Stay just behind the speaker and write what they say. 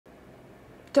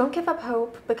Don't give up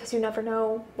hope because you never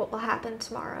know what will happen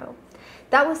tomorrow.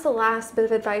 That was the last bit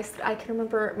of advice that I can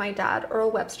remember my dad,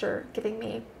 Earl Webster, giving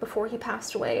me before he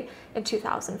passed away in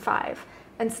 2005.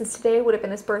 And since today would have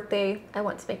been his birthday, I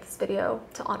want to make this video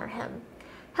to honor him.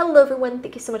 Hello everyone,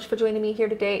 thank you so much for joining me here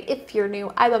today. If you're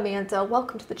new, I'm Amanda.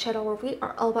 Welcome to the channel where we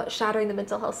are all about shattering the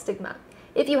mental health stigma.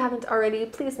 If you haven't already,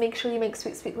 please make sure you make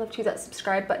sweet love to that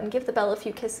subscribe button, give the bell a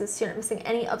few kisses so you're not missing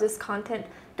any of this content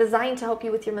designed to help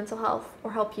you with your mental health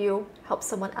or help you help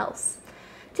someone else.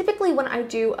 Typically when I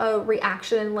do a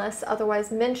reaction, unless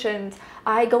otherwise mentioned,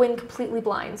 I go in completely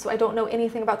blind, so I don't know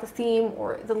anything about the theme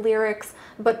or the lyrics,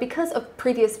 but because of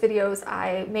previous videos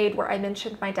I made where I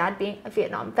mentioned my dad being a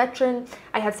Vietnam veteran,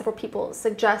 I had several people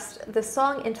suggest the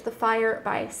song Into the Fire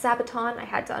by Sabaton. I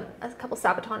had done a couple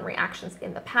Sabaton reactions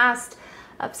in the past.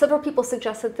 Several people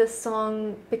suggested this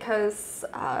song because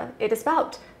it is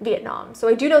about Vietnam. So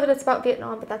I do know that it's about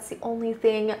Vietnam, but that's the only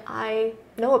thing I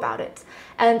know about it.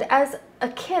 And as a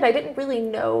kid, I didn't really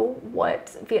know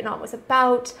what Vietnam was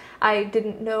about. I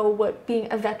didn't know what being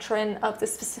a veteran of the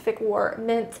specific war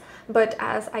meant. But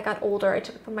as I got older, I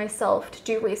took it upon myself to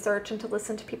do research and to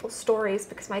listen to people's stories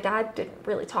because my dad didn't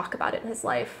really talk about it in his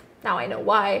life. Now I know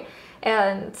why.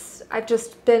 And I've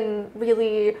just been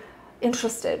really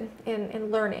interested in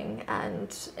learning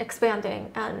and expanding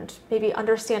and maybe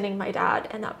understanding my dad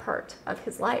and that part of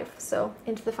his life. So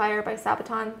Into the Fire by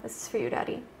Sabaton, this is for you,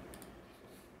 Daddy.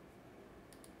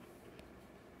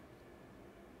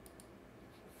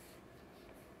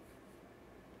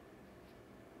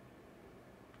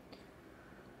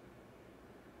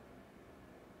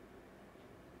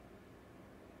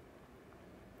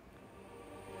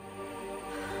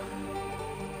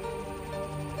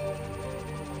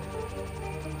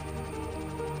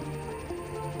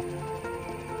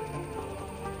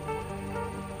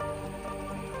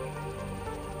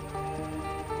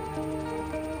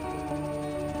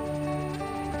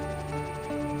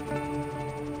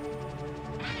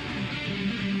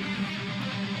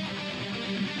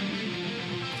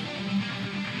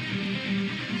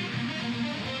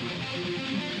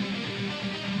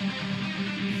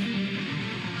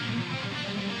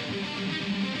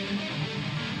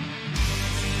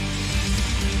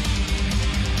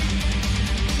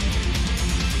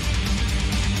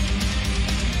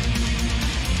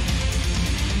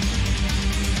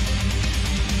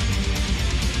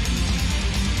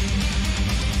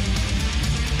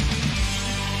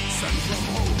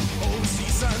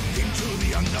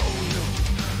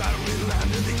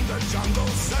 Jungle,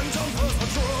 sent on first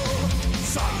patrol.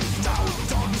 Sundown,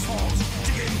 dawn's hot,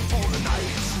 digging for the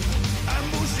night.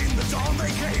 Ambushed in the dawn they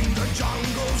came, the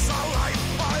jungle's alive.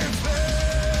 I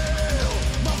feel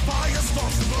my fire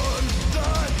starts to burn.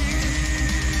 The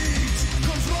heat,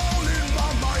 controlling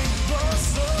my mind,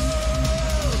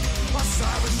 berserk. A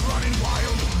savage running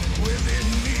wild, within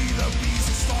me the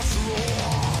beast starts to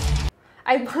roar.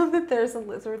 I love that there's a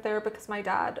lizard there because my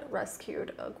dad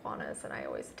rescued iguanas and I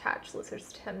always attach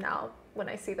lizards to him now when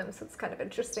I see them, so it's kind of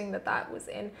interesting that that was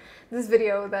in this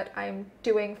video that I'm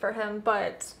doing for him.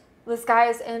 But this guy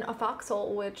is in a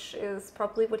foxhole, which is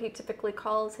probably what he typically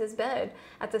calls his bed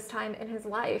at this time in his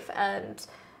life, and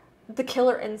the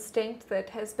killer instinct that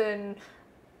has been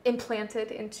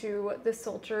implanted into this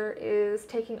soldier is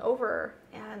taking over,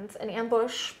 and an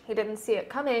ambush, he didn't see it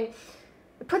coming.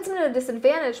 It puts him at a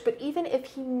disadvantage, but even if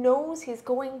he knows he's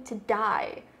going to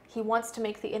die, he wants to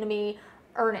make the enemy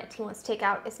earn it. He wants to take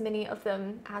out as many of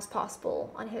them as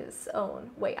possible on his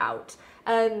own way out.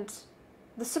 And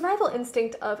the survival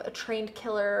instinct of a trained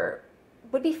killer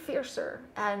would be fiercer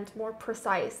and more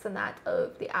precise than that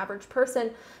of the average person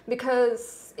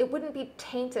because it wouldn't be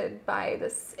tainted by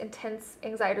this intense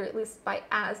anxiety, or at least by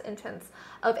as intense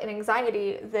of an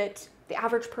anxiety that the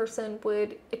average person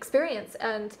would experience.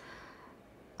 And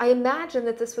I imagine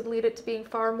that this would lead it to being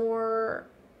far more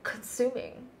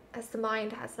consuming as the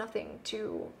mind has nothing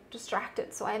to distract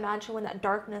it. So I imagine when that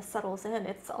darkness settles in,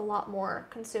 it's a lot more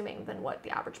consuming than what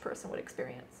the average person would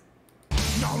experience.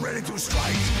 Now ready to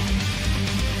strike.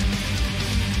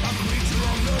 A creature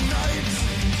of the night.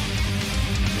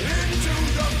 Into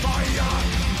the fire.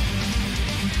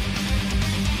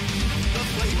 The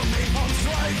flame of napalm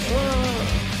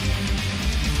strike.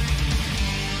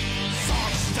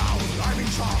 Down, I'm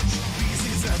in charge,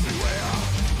 pieces everywhere.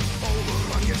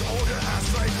 Overrun yet order has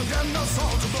strike, condemned us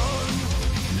all to burn.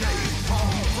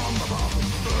 Napalm from above,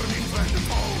 burning friend and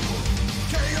foe.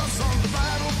 Chaos on the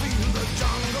battlefield, the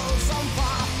jungle's on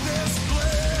fire. This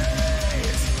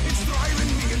blaze, it's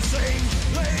driving me insane.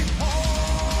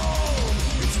 Napalm,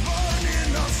 it's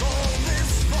burning us all.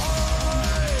 This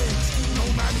fight, no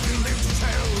man will live to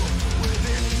tell.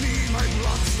 Within me, my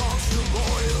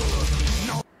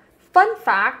Fun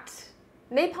fact,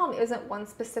 napalm isn't one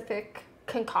specific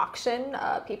concoction.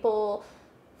 People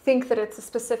think that it's a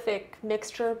specific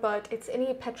mixture, but it's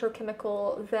any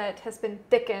petrochemical that has been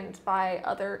thickened by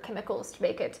other chemicals to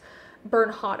make it burn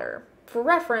hotter. For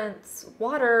reference,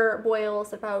 water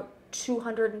boils about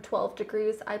 212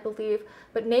 degrees, I believe,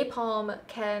 but napalm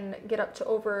can get up to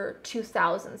over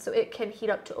 2,000, so it can heat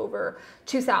up to over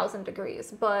 2,000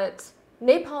 degrees. But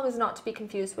napalm is not to be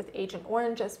confused with Agent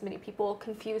Orange, as many people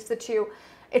confuse the two.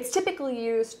 It's typically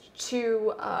used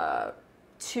to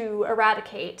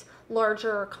eradicate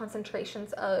larger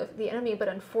concentrations of the enemy, but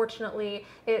unfortunately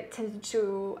it tended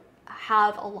to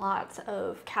have a lot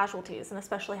of casualties, an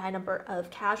especially high number of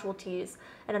casualties,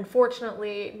 and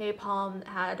unfortunately napalm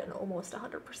had an almost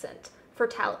 100%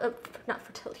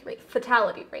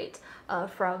 fatality rate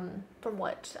from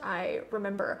what I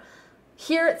remember.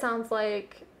 Here it sounds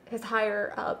like his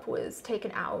higher up was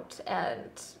taken out and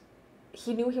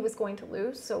he knew he was going to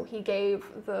lose, so he gave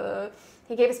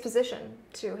his position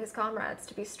to his comrades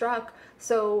to be struck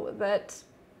so that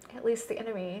at least the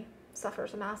enemy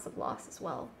suffers a massive loss as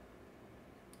well.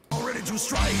 Ready to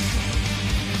strike,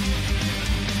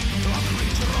 the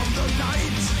creature of the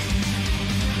night,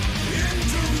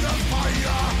 into the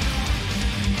fire,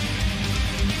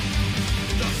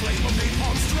 the flame of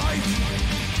napalm strike.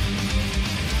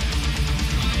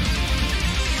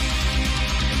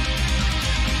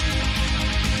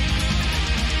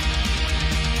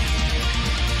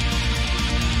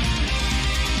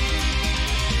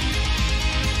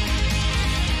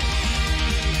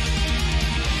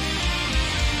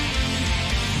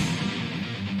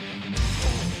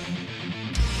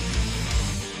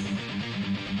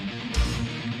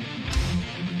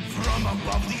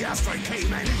 Above the asteroid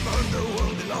came and it burned the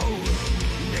world below.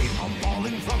 Napalm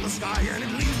falling from the sky and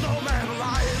it leaves no man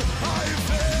alive. I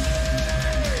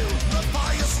fail. The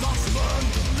fire starts to burn.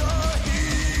 The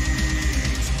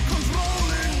heat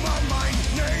controlling my mind.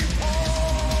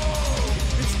 Napalm,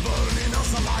 it's burning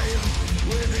us alive.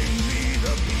 Within me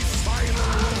the beast is final.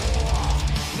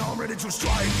 Now I'm ready to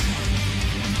strike.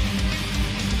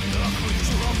 The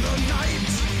creature of the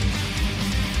night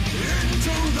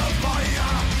into the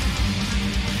fire.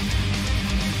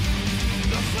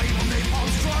 The flame of napalm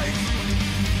strike.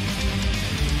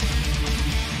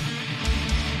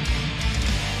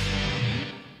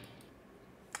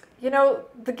 You know,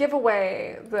 the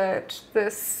giveaway that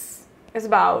this is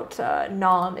about,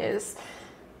 Nam, is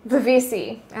the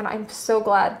VC, and I'm so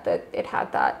glad that it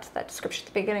had that description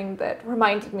at the beginning that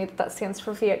reminded me that that stands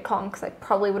for Viet Cong, because I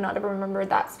probably would not have remembered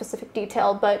that specific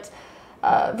detail. But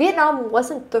Vietnam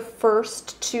wasn't the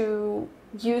first to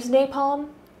use napalm.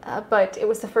 But it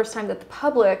was the first time that the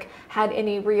public had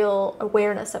any real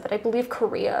awareness of it. I believe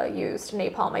Korea used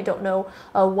napalm. I don't know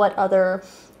what other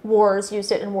wars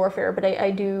used it in warfare, but I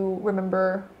do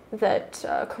remember that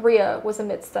Korea was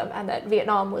amidst them and that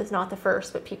Vietnam was not the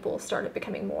first, but people started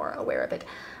becoming more aware of it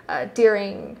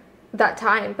during that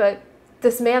time. But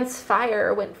this man's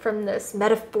fire went from this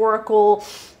metaphorical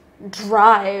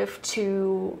drive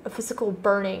to a physical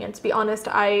burning. And to be honest,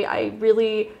 I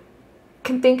really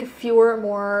can think of fewer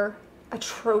more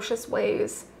atrocious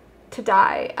ways to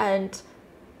die, and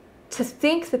to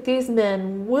think that these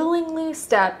men willingly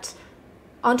stepped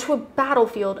onto a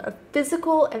battlefield of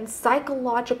physical and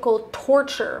psychological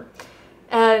torture,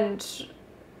 and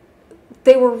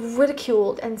they were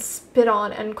ridiculed and spit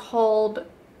on and called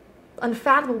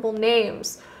unfathomable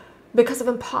names because of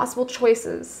impossible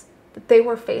choices that they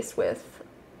were faced with,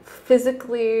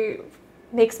 physically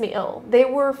makes me ill. They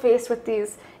were faced with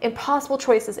these impossible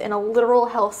choices in a literal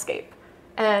hellscape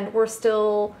and were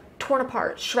still torn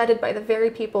apart, shredded by the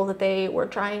very people that they were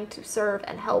trying to serve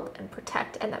and help and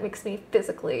protect, and that makes me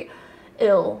physically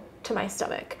ill to my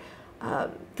stomach.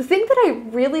 The thing that I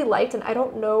really liked, and I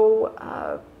don't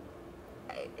know,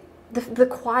 the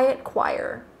quiet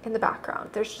choir in the background.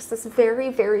 There's just this very,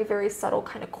 very, very subtle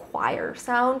kind of choir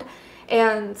sound,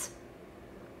 and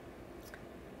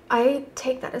I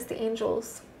take that as the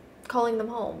angels calling them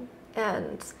home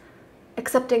and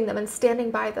accepting them and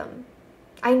standing by them.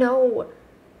 I know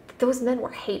that those men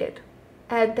were hated,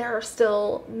 and there are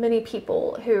still many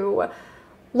people who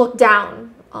look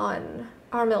down on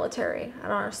our military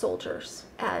and our soldiers.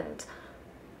 And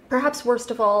perhaps worst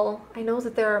of all, I know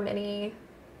that there are many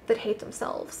that hate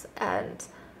themselves, and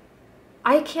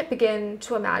I can't begin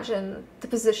to imagine the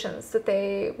positions that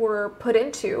they were put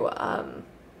into,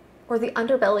 or the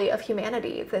underbelly of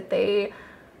humanity that they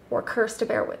were cursed to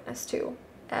bear witness to.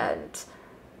 And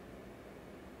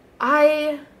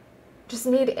I just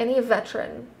need any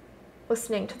veteran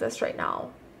listening to this right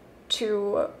now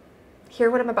to hear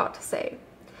what I'm about to say.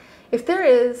 If there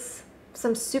is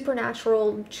some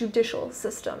supernatural judicial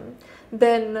system,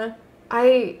 then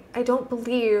I don't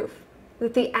believe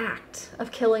that the act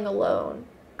of killing alone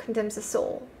condemns a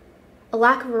soul. A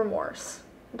lack of remorse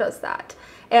does that.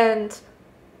 And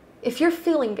if you're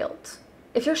feeling guilt,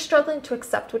 if you're struggling to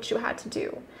accept what you had to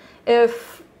do,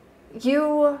 if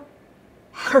you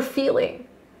are feeling,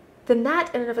 then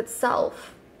that in and of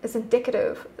itself is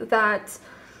indicative that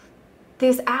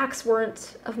these acts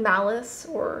weren't of malice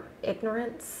or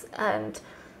ignorance. And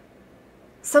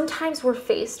sometimes we're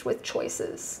faced with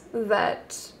choices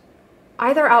that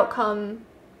either outcome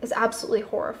is absolutely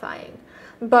horrifying,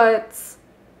 but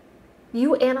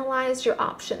you analyzed your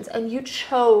options and you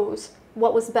chose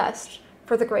what was best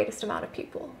for the greatest amount of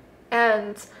people.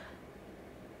 And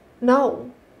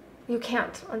no, you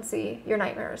can't unsee your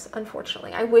nightmares,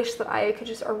 unfortunately. I wish that I could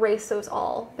just erase those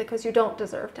all, because you don't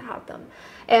deserve to have them.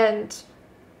 And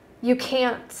you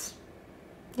can't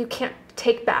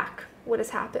take back what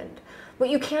has happened, but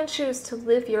you can choose to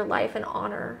live your life in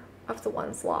honor of the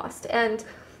ones lost. And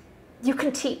you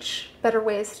can teach better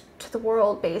ways to the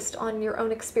world based on your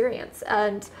own experience.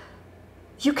 And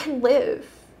you can live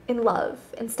in love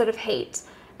instead of hate.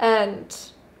 And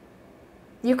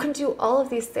you can do all of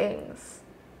these things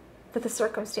that the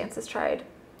circumstances tried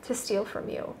to steal from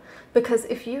you. Because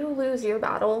if you lose your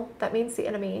battle, that means the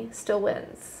enemy still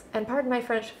wins. And pardon my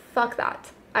French, fuck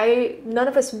that. None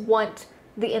of us want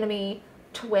the enemy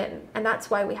to win, and that's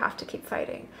why we have to keep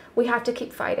fighting. We have to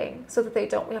keep fighting so that they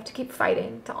don't. We have to keep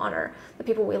fighting to honor the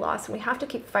people we lost, and we have to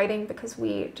keep fighting because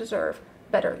we deserve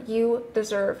better. You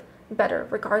deserve better,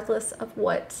 regardless of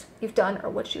what you've done or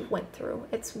what you've went through.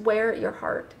 It's where your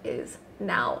heart is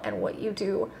now and what you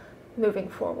do moving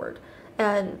forward.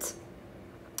 And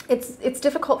it's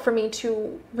difficult for me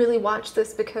to really watch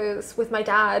this, because with my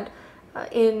dad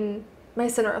in my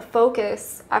center of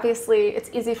focus, obviously it's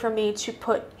easy for me to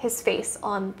put his face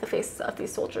on the faces of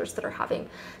these soldiers that are having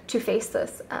to face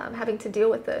this, having to deal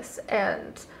with this.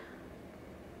 And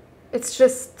it's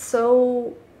just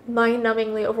so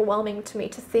mind-numbingly overwhelming to me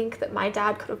to think that my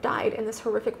dad could have died in this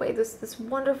horrific way. This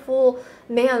wonderful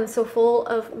man, so full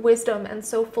of wisdom and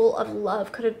so full of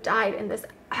love, could have died in this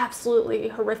absolutely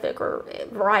horrific, or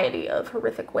variety of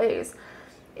horrific ways.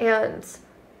 And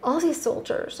all these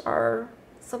soldiers are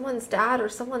someone's dad or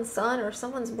someone's son or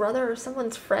someone's brother or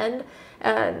someone's friend,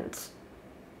 and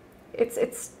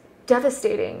it's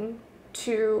devastating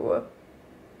to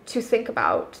think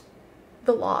about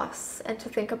the loss and to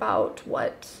think about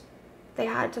what they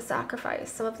had to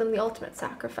sacrifice, some of them the ultimate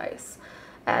sacrifice.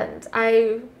 And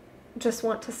I just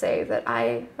want to say that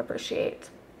I appreciate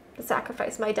the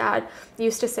sacrifice. My dad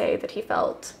used to say that he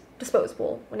felt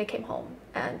disposable when he came home,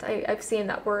 and I've seen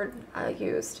that word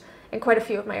used in quite a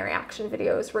few of my reaction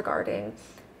videos regarding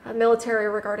military,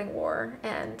 regarding war.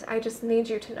 And I just need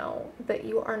you to know that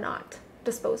you are not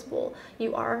disposable.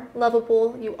 You are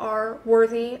lovable. You are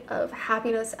worthy of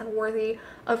happiness and worthy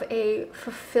of a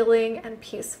fulfilling and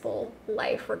peaceful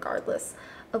life, regardless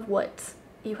of what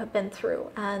you have been through.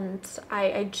 And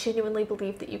I genuinely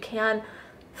believe that you can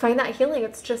find that healing.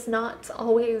 It's just not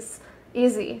always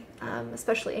easy,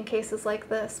 especially in cases like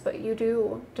this, but you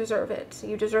do deserve it.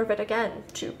 You deserve it again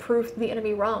to prove the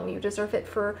enemy wrong. You deserve it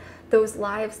for those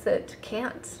lives that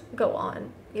can't go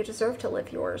on. You deserve to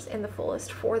live yours in the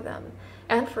fullest for them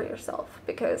and for yourself,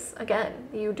 because again,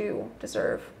 you do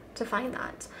deserve to find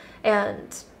that.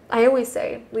 And I always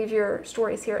say, leave your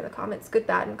stories here in the comments, good,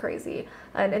 bad, and crazy,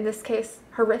 and in this case,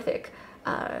 horrific.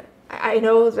 I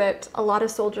know that a lot of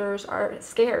soldiers are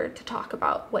scared to talk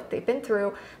about what they've been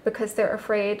through because they're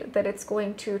afraid that it's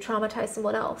going to traumatize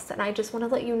someone else. And I just want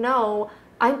to let you know,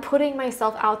 I'm putting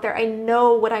myself out there. I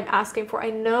know what I'm asking for. I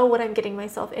know what I'm getting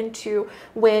myself into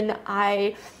when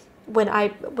I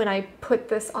put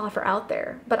this offer out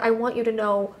there. But I want you to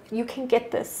know you can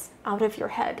get this out of your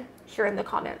head here in the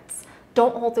comments.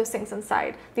 Don't hold those things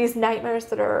inside. These nightmares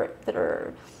that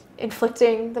are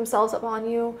inflicting themselves upon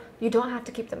you, you don't have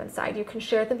to keep them inside. You can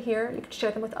share them here. You can share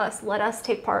them with us. Let us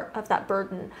take part of that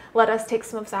burden. Let us take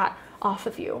some of that off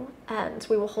of you, and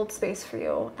we will hold space for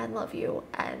you and love you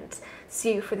and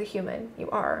see you for the human you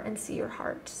are and see your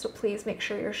heart. So please make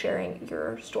sure you're sharing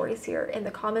your stories here in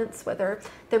the comments, whether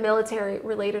they're military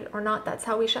related or not. That's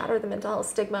how we shatter the mental health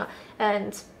stigma,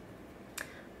 and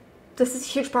this is a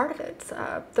huge part of it.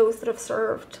 Those that have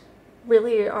served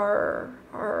really are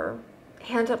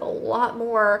handed a lot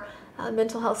more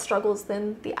mental health struggles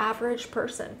than the average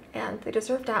person, and they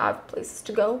deserve to have places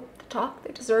to go to talk.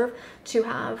 They deserve to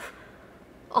have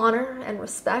honor and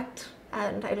respect,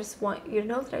 and I just want you to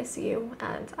know that I see you,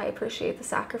 and I appreciate the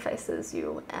sacrifices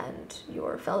you and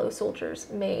your fellow soldiers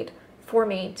made for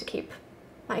me to keep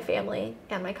my family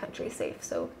and my country safe.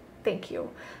 So thank you.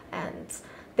 And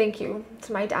thank you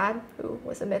to my dad, who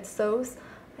was amidst those.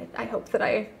 I hope that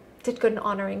I did good in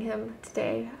honoring him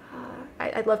today.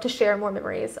 I'd love to share more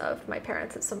memories of my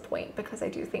parents at some point, because I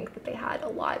do think that they had a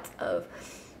lot of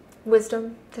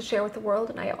wisdom to share with the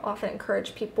world, and I often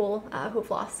encourage people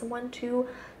who've lost someone to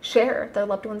share their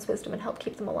loved one's wisdom and help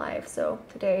keep them alive. So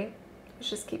today is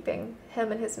just keeping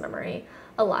him and his memory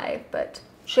alive. But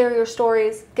share your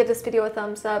stories, give this video a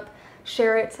thumbs up,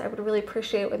 share it. I would really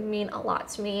appreciate it. It would mean a lot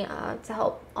to me to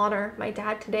help honor my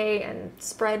dad today and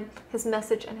spread his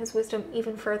message and his wisdom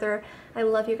even further. I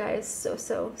love you guys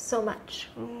so much.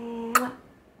 Mwah.